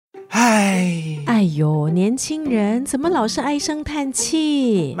哎呦，年轻人怎么老是唉声叹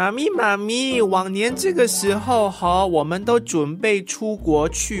气？妈咪，往年这个时候我们都准备出国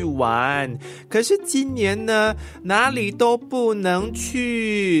去玩，可是今年呢，哪里都不能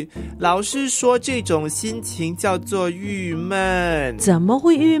去。老师说这种心情叫做郁闷。怎么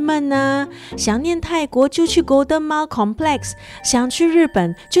会郁闷呢？想念泰国就去 Golden Mile Complex， 想去日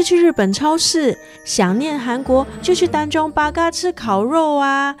本就去日本超市，想念韩国就去丹中巴嘎吃烤肉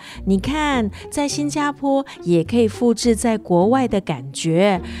啊。你看，在新加坡也可以复制在国外的感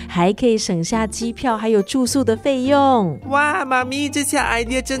觉，还可以省下机票还有住宿的费用。哇，妈咪，这些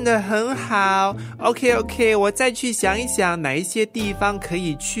idea 真的很好。 OK， 我再去想一想哪一些地方可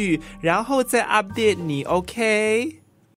以去，然后再 update 你。 OK。